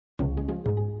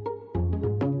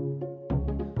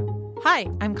Hi,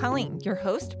 I'm Colleen, your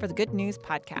host for the Good News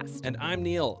Podcast. And I'm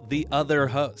Neil, the other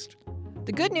host.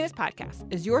 The Good News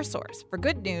Podcast is your source for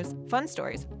good news, fun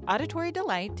stories, auditory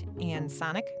delight, and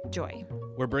sonic joy.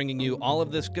 We're bringing you all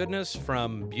of this goodness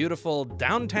from beautiful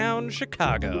downtown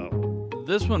Chicago.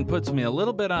 This one puts me a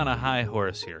little bit on a high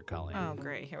horse here, Colleen. Oh,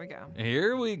 great. Here we go.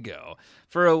 Here we go.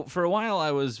 For a while,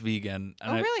 I was vegan.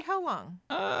 And really? How long?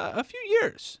 A few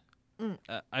years.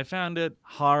 I found it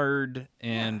hard,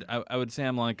 and I would say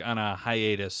I'm like on a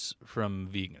hiatus from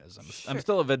veganism. Sure. I'm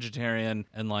still a vegetarian,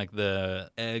 and like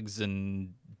the eggs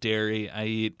and dairy I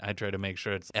eat, I try to make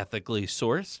sure it's ethically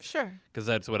sourced. Sure. Because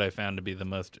that's what I found to be the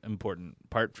most important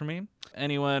part for me.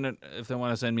 Anyone, if they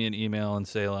want to send me an email and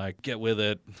say, like, get with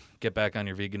it, get back on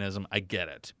your veganism, I get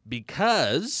it.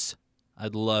 Because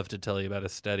I'd love to tell you about a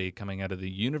study coming out of the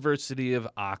University of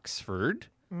Oxford.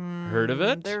 Heard of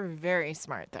it? They're very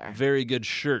smart there. Very good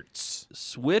shirts.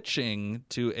 Switching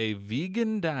to a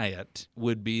vegan diet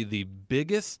would be the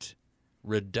biggest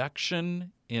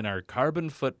reduction in our carbon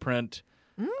footprint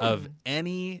of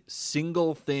any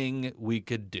single thing we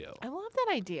could do. I love that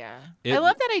idea. I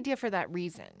love that idea for that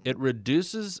reason. It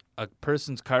reduces a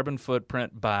person's carbon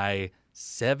footprint by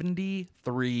 73%.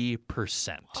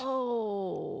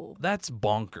 Oh. That's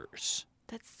bonkers.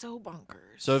 That's so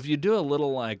bonkers. So if you do a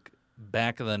little, like,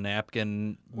 back of the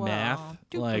napkin math,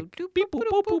 like beep, boop,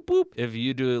 boop, boop, boop. If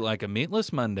you do like a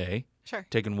meatless Monday, sure,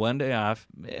 taking one day off,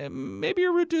 maybe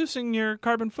you're reducing your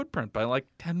carbon footprint by like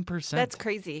 10%. That's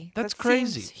crazy. That's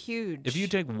crazy. Seems huge. If you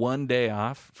take one day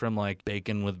off from like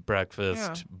bacon with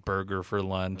breakfast, burger for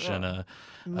lunch, and a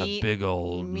big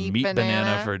old meat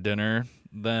banana for dinner,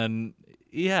 then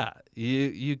yeah,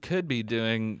 you could be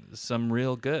doing some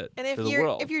real good for the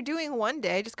world. If you're doing one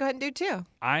day, just go ahead and do two.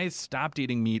 I stopped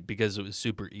eating meat because it was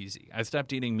super easy. I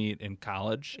stopped eating meat in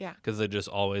college because I just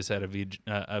always had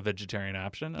a vegetarian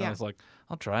option. And I was like,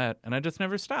 I'll try it. And I just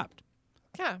never stopped.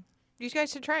 Yeah. You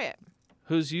guys should try it.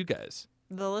 Who's you guys?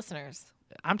 The listeners.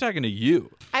 I'm talking to you.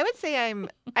 I would say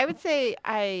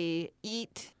I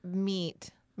eat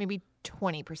meat maybe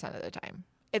 20% of the time.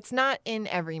 It's not in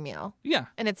every meal. Yeah.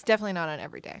 And it's definitely not on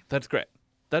every day. That's great.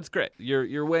 That's great.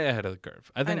 You're way ahead of the curve.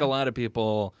 I think a lot of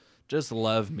people just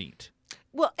love meat.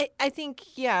 Well, I think,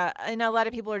 and a lot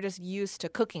of people are just used to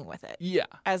cooking with it. Yeah.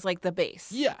 As like the base.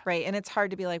 Yeah. Right? And it's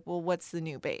hard to be like, well, what's the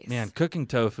new base? Man, cooking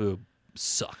tofu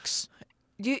sucks.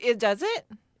 Does it?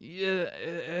 Yeah,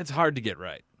 it's hard to get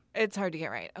right. It's hard to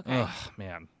get right. Okay. Ugh,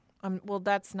 man. Well,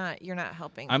 you're not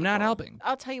helping. I'm not helping.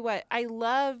 I'll tell you what, I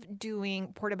love doing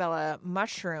portobello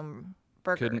mushroom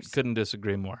burgers. Couldn't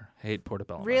disagree more. Hate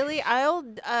portobello. Really?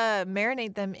 Mushrooms. I'll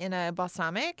marinate them in a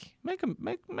balsamic. Make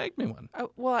me one.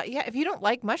 Well, yeah, if you don't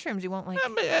like mushrooms, you won't like...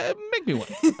 make me one.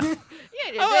 I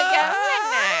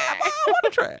want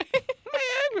to try it.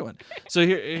 Make me one. So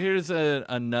here's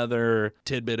another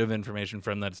tidbit of information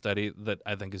from that study that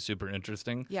I think is super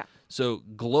interesting. Yeah. So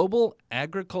global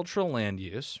agricultural land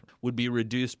use would be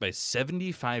reduced by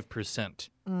 75%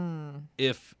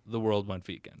 if the world went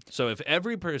vegan. So if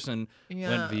every person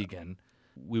went vegan,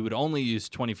 we would only use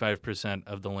 25%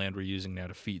 of the land we're using now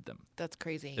to feed them. That's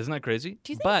crazy. Isn't that crazy?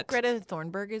 Do you think Greta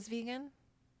Thunberg is vegan?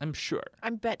 I'm sure. I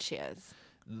bet she is.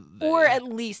 Or at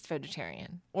least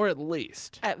vegetarian. Or at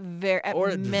least. At very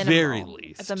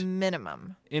least. At the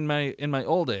minimum. In my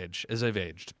old age, as I've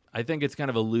aged, I think it's kind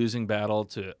of a losing battle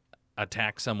to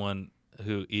attack someone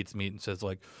who eats meat and says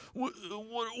like, why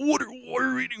are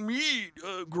you eating meat?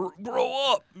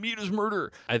 Grow up. Meat is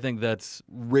murder. I think that's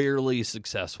rarely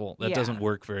successful. That doesn't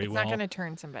work very well. It's not going to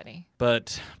turn somebody.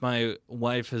 But my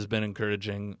wife has been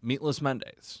encouraging meatless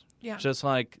Mondays. Yeah. Just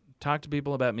like talk to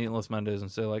people about meatless Mondays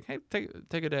and say like, hey,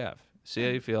 take a day off. See how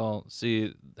you feel.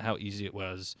 See how easy it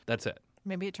was. That's it.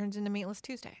 Maybe it turns into meatless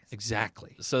Tuesdays.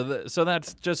 Exactly. So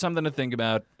that's just something to think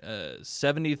about.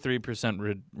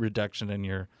 73% reduction in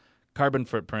your carbon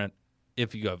footprint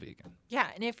if you go vegan. Yeah,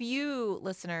 and if you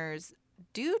listeners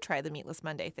do try the Meatless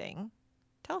Monday thing,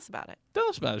 tell us about it. Tell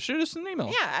us about it. Shoot us an email.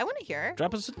 Yeah, I want to hear.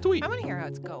 Drop us a tweet. I want to hear how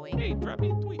it's going. Hey, drop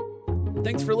me a tweet.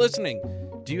 Thanks for listening.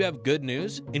 Do you have good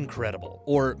news? Incredible.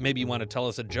 Or maybe you want to tell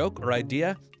us a joke or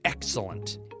idea?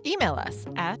 Excellent. Email us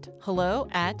at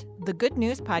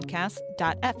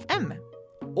hello@thegoodnewspodcast.fm.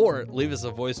 Or leave us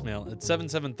a voicemail at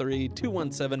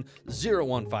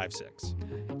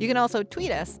 773-217-0156. You can also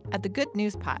tweet us at The Good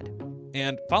News Pod.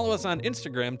 And follow us on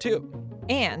Instagram, too.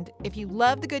 And if you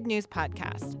love The Good News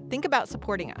Podcast, think about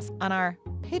supporting us on our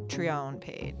Patreon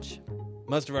page.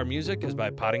 Most of our music is by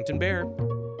Poddington Bear.